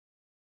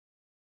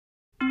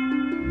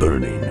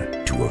burning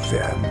to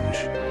avenge.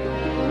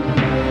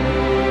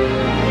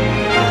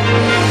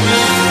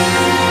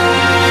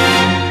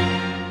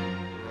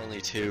 Only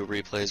 2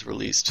 replays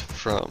released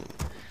from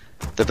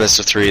the best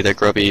of 3 that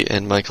Grubby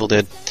and Michael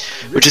did,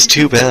 which is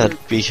too bad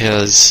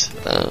because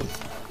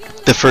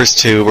the first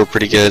 2 were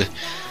pretty good.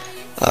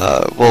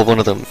 Well, one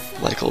of them,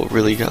 Michael,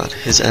 really got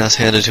his ass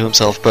handed to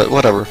himself, but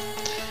whatever.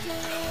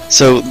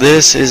 So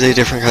this is a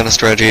different kind of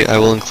strategy. I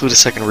will include a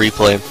second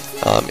replay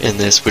in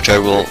this, which I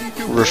will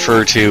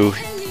refer to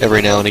every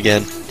now and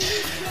again.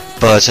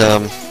 But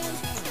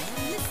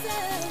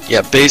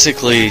yeah,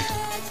 basically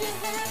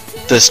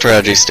the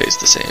strategy stays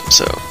the same.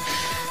 So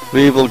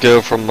we will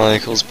go from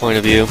Michael's point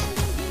of view.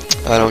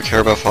 I don't care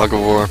about Fog of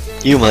War.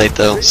 You might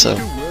though, so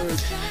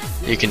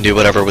you can do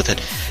whatever with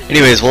it.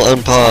 Anyways, we'll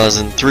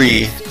unpause in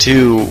 3,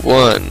 2,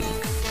 1,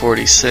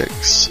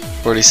 46,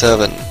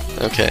 47.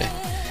 Okay.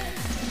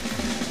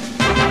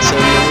 So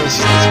you'll notice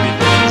the speed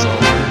button is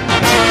altered.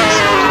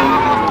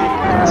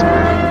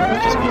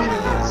 Just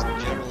because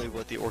generally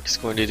what the orc is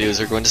going to do is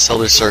they're going to sell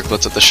their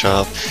circlets at the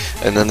shop,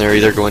 and then they're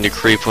either going to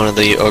creep one of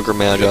the ogre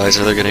magis,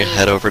 or they're going to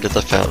head over to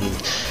the fountain.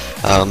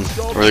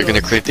 Or they're going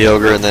to creep the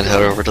ogre and then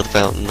head over to the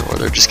fountain, or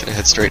they're just going to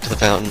head straight to the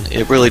fountain.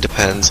 It really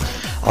depends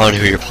on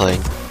who you're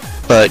playing.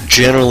 But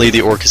generally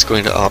the orc is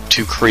going to opt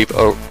to creep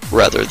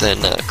rather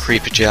than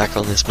creep jack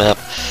on this map,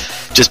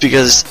 just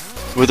because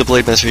with the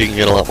Blademaster you can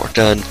get a lot more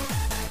done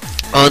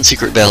on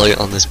Secret Valley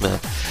on this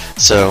map.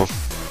 So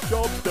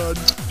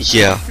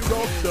yeah,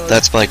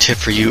 that's my tip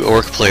for you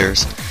orc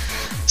players.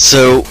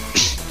 So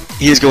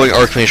he is going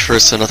Archmage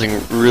first, so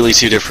nothing really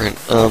too different.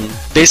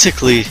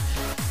 Basically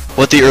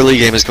what the early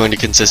game is going to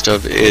consist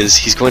of is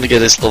he's going to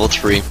get his level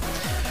 3,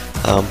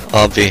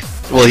 obvi.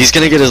 Well, he's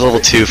going to get his level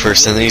 2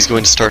 first, and then he's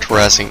going to start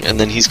harassing, and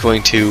then he's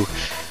going to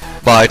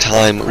buy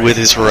time with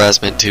his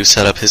harassment to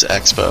set up his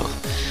expo.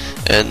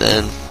 And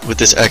then with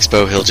this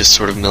expo, he'll just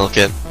sort of milk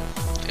it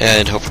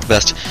and hope for the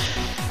best.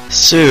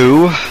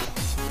 So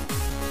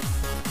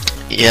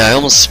yeah, I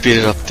almost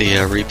speeded up the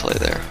replay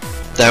there.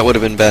 That would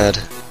have been bad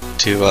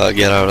to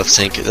get out of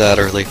sync that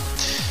early.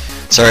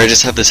 Sorry, I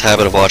just have this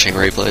habit of watching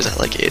replays at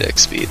like 8x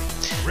speed,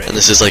 and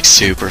this is like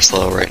super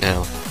slow right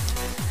now.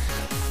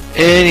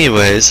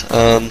 Anyways,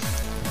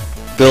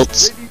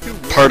 built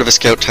part of a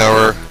scout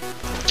tower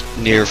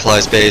near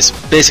Fly's base.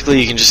 Basically,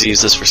 you can just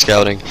use this for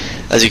scouting.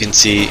 As you can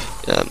see,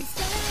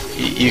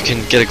 you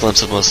can get a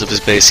glimpse of most of his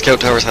base. Scout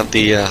towers have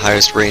the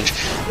highest range,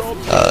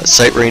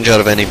 sight range out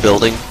of any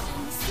building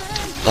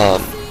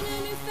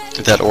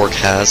that orc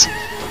has.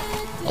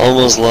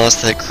 Almost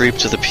lost that creep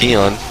to the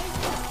peon.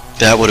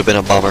 That would have been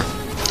a bummer.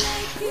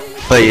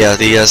 But yeah,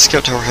 the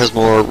scout tower has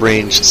more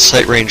range,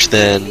 sight range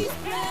than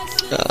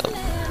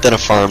a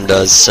farm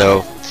does,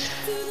 so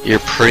you're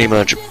pretty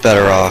much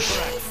better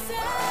off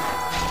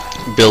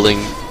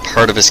building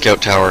part of a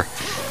scout tower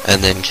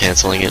and then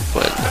canceling it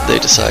when they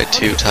decide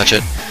to touch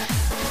it.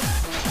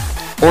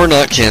 Or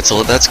not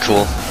cancel it, that's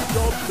cool.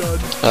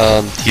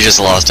 He just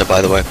lost it,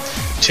 by the way,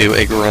 to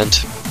a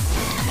grunt.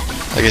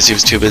 I guess he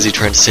was too busy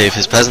trying to save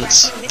his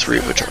peasants, 3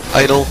 of which are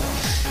idle.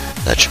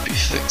 That should be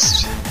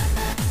fixed.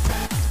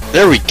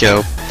 There we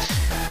go.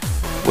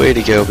 Way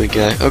to go, big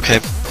guy. Okay,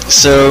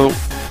 so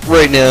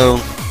right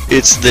now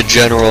it's the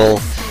general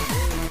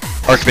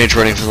Archmage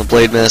running from the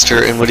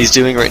Blademaster, and what he's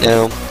doing right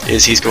now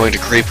is he's going to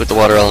creep with the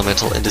Water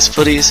Elemental and his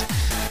footies.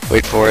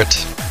 Wait for it.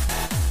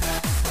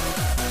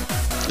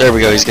 There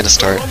we go, he's going to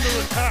start.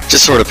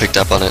 Just sort of picked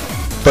up on it.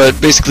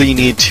 But basically you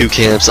need 2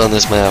 camps on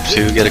this map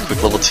to get a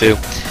quick level 2,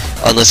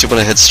 unless you want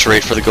to head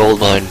straight for the gold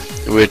mine,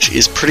 which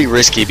is pretty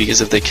risky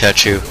because if they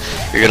catch you,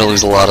 you're going to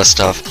lose a lot of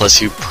stuff.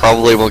 Plus you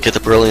probably won't get the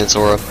Brilliance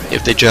Aura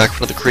if they jack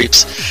one of the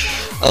creeps.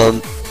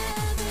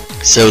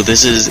 So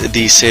this is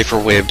the safer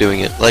way of doing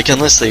it. Like,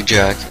 unless they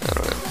jack, I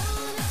don't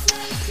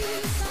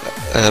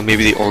know,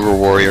 maybe the Ogre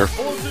Warrior,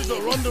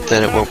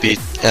 then it won't be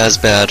as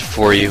bad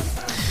for you.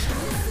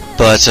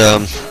 But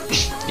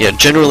yeah,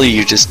 generally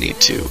you just need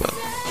to.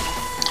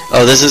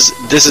 Oh, this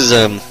is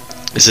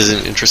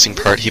an interesting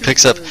part. He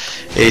picks up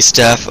a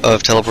staff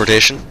of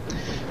teleportation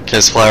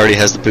because Fly already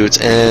has the boots,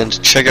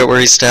 and check out where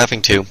he's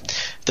staffing to.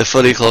 The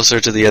footy closer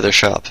to the other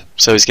shop.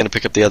 So he's going to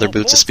pick up the other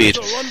boots of speed,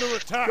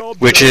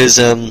 which is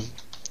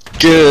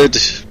good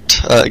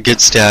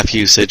staff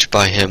usage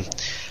by him,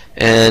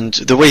 and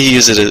the way he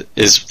uses it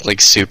is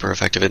like super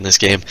effective in this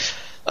game.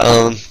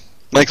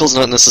 Michael's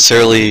not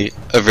necessarily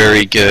a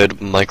very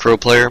good micro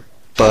player,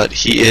 but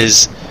he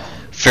is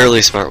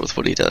fairly smart with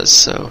what he does.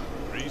 So,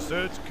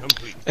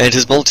 and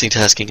his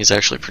multitasking is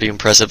actually pretty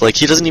impressive. Like,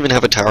 he doesn't even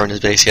have a tower in his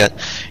base yet.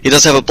 He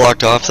does have it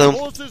blocked off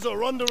though,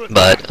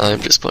 but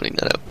I'm just pointing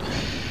that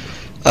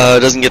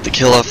out. Doesn't get the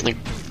kill off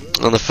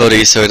on the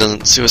footy, so he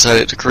doesn't suicide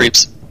it to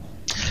creeps.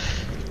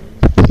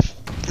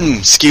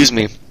 Excuse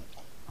me.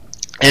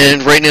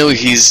 And right now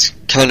he's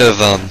kind of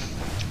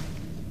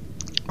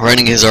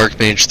running his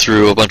Archmage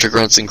through a bunch of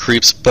grunts and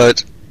creeps,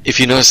 but if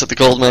you notice at the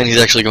gold mine, he's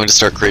actually going to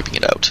start creeping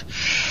it out.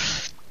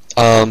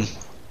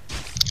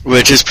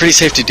 Which is pretty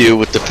safe to do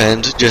with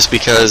defend, just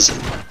because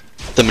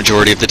the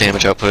majority of the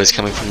damage output is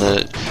coming from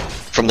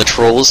the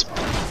trolls.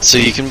 So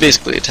you can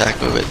basically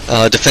attack move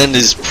it. Defend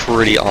is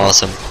pretty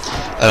awesome.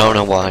 I don't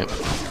know why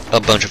a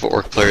bunch of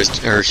orc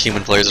players, or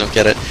human players, don't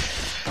get it.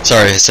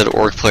 Sorry, I said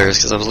orc players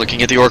because I was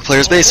looking at the orc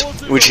player's base,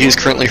 which he is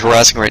currently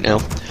harassing right now.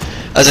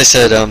 As I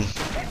said,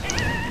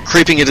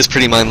 creeping it is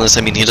pretty mindless.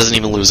 I mean, he doesn't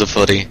even lose a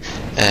footy,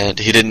 and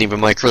he didn't even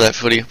micro that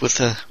footy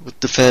with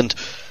defend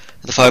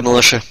the 5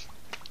 militia.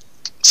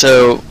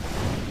 So,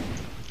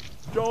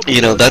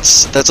 you know,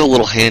 that's a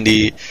little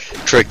handy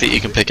trick that you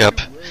can pick up.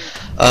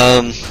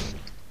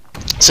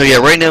 So yeah,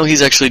 right now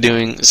he's actually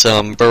doing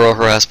some burrow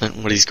harassment.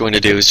 What he's going to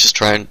do is just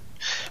try and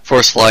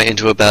force Fly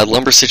into a bad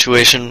lumber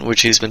situation,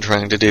 which he's been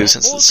trying to do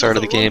since the start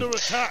of the game.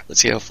 Let's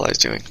see how Fly's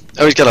doing.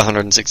 Oh, he's got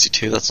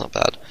 162, that's not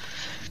bad.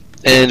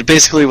 And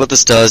basically what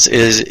this does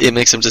is it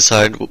makes him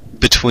decide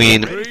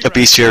between a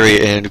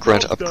bestiary and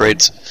grunt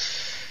upgrades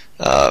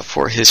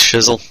for his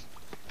shizzle.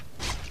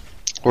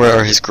 Where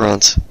are his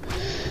grunts?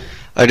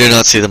 I do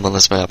not see them on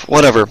this map.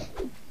 Whatever.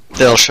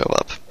 They'll show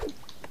up.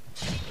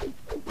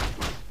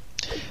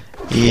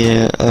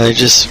 Yeah,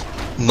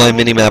 my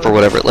mini-map or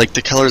whatever, like,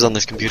 the colors on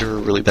this computer are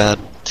really bad.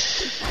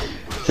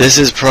 This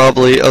is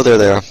probably, oh, there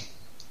they are.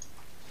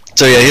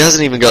 So yeah, he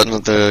hasn't even gotten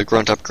the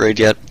grunt upgrade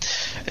yet,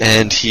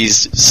 and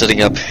he's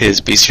setting up his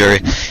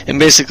bestiary. And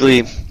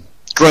basically,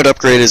 grunt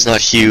upgrade is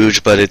not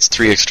huge, but it's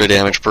 3 extra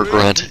damage per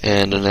grunt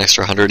and an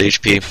extra 100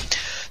 HP.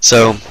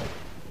 So,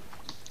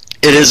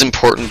 it is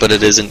important, but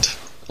it isn't,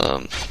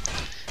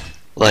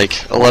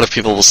 like, a lot of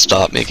people will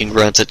stop making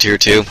grunts at tier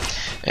 2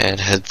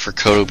 and head for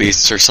Kodo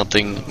Beasts or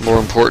something more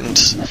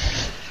important.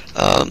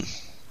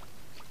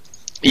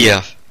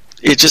 Yeah,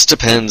 it just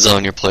depends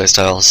on your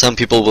playstyle. Some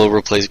people will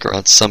replace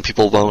grunts, some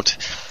people won't.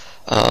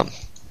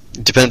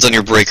 Depends on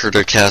your breaker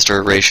to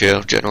caster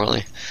ratio,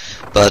 generally.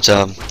 But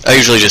I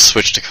usually just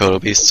switch to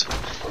Kodo Beasts,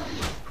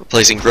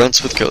 replacing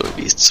grunts with Kodo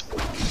Beasts.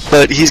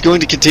 But he's going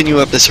to continue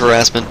up this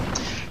harassment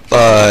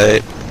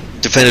by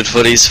defended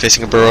footies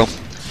facing a burrow.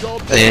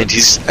 And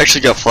he's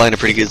actually got Fly in a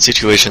pretty good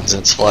situation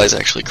since Fly is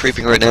actually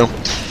creeping right now.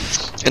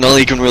 And all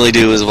he can really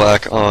do is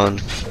whack on...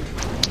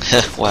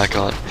 whack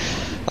on.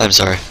 I'm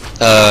sorry.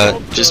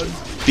 Just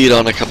beat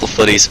on a couple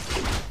footies.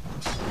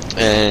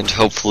 And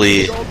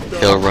hopefully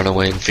he'll run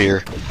away in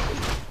fear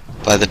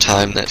by the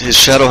time that his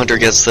Shadow Hunter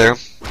gets there.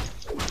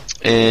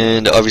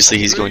 And obviously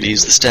he's going to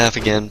use the staff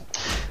again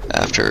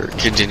after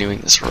continuing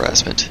this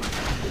harassment.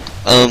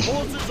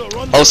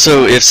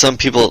 Also, if some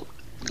people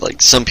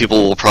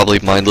will probably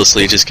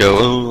mindlessly just go,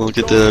 oh, I'll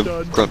get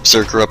the Grunt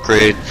Berserker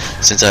upgrade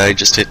since I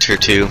just hit tier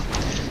 2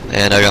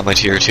 and I got my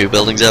tier 2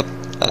 buildings up,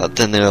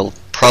 then they'll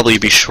probably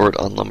be short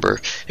on lumber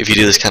if you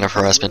do this kind of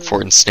harassment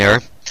for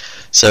ensnare.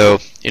 So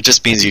it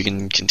just means you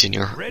can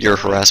continue your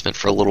harassment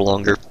for a little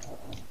longer.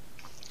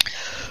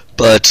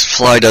 But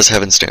Fly does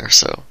have ensnare,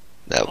 so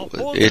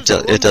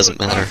it doesn't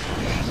matter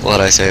what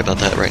I say about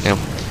that right now.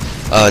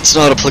 It's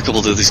not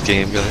applicable to this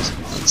game, guys.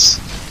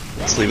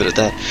 Let's leave it at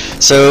that.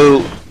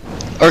 So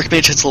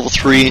Archmage hits level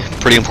 3,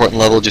 pretty important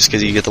level just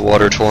because you get the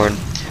Water Torn,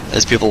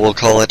 as people will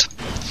call it.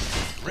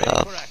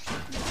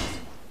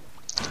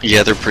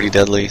 Yeah, they're pretty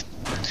deadly.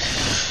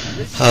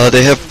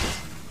 They have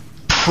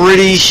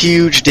pretty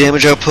huge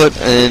damage output,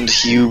 and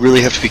you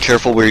really have to be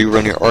careful where you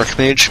run your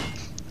Archmage,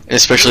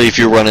 especially if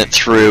you run it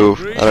through,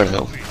 I don't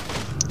know,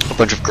 a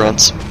bunch of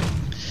grunts.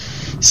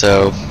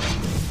 So,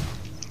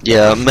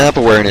 yeah, map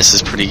awareness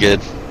is pretty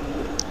good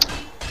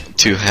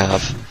to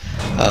have.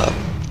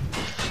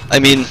 I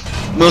mean,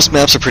 most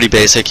maps are pretty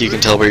basic. You can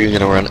tell where you're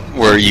gonna run,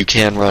 where you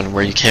can run, and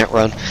where you can't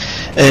run,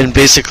 and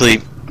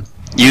basically,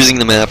 using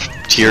the map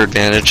to your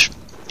advantage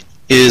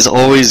is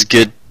always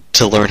good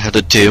to learn how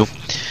to do,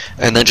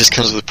 and that just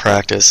comes with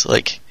practice.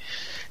 Like,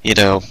 you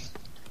know,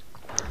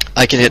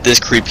 I can hit this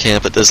creep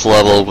camp at this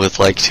level with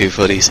like 2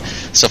 footies,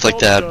 stuff like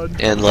that,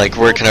 and like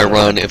where can I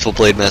run if a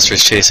blademaster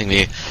is chasing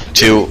me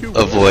to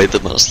avoid the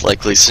most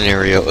likely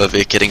scenario of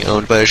it getting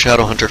owned by a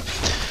Shadow Hunter.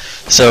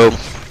 So,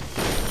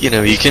 you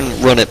know, you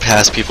can run it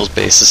past people's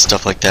bases,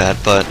 stuff like that,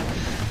 but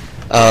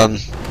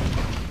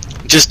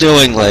just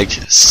knowing like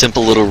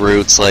simple little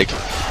routes like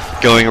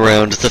going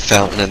around the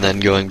fountain and then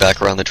going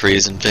back around the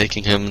trees and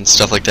faking him and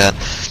stuff like that,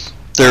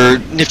 they're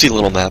nifty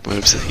little map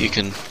moves that you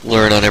can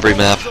learn on every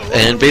map,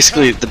 and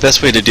basically the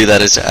best way to do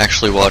that is to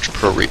actually watch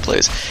pro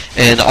replays.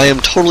 And I am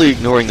totally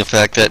ignoring the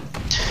fact that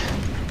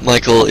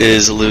Michael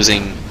is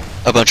losing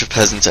a bunch of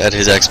peasants at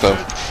his expo,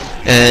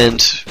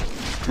 and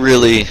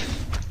really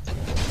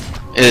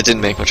it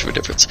didn't make much of a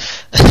difference.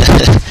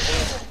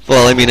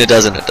 Well, I mean, it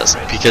doesn't,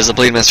 because the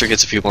Blademaster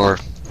gets a few more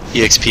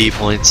EXP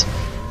points.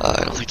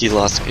 I don't think he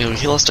lost, you know,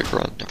 he lost a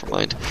grunt, never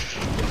mind.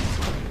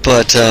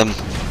 But,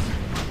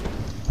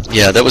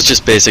 yeah, that was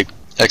just basic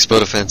expo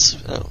defense.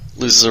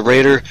 Loses a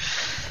raider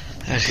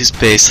at his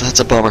base,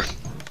 that's a bummer.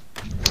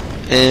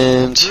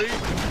 And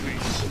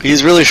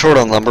he's really short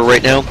on lumber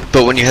right now,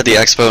 but when you had the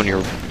expo and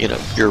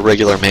your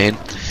regular main,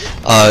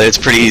 it's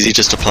pretty easy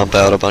just to pump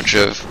out a bunch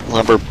of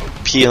lumber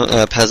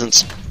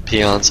peasants.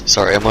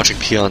 Sorry, I'm watching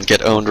peons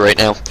get owned right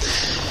now.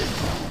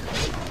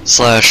 /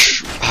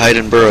 hide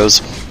in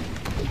burrows.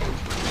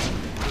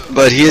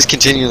 But he is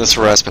continuing this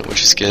harassment,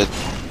 which is good.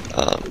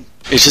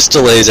 it just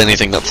delays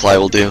anything that Fly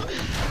will do.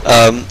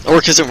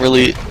 Orc isn't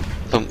really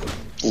a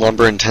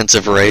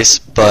lumber-intensive race,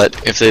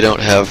 but if they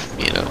don't have,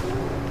 you know,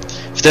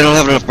 if they don't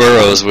have enough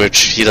burrows, which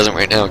he doesn't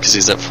right now because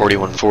he's at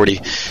 4140,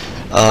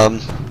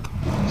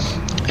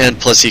 and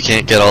plus you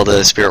can't get all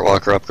the Spirit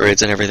Walker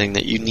upgrades and everything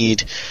that you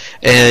need,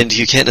 and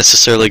you can't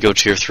necessarily go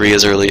tier 3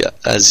 as early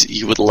as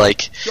you would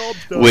like,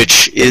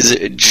 which is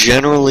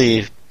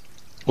generally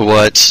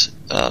what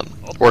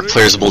Orc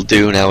players will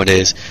do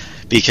nowadays,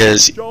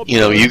 because, you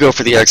know, you go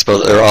for the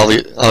Expo, they're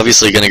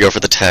obviously going to go for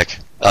the tech,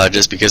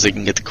 just because they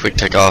can get the quick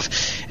tech off,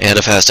 and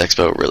a fast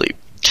Expo really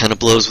kind of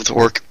blows with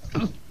Orc,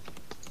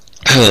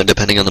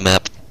 depending on the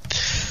map.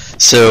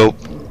 So,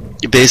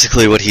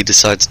 basically what he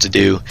decides to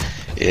do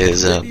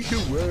is,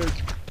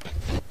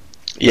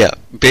 yeah,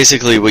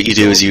 basically what you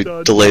do is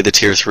you delay the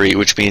tier 3,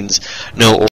 which means no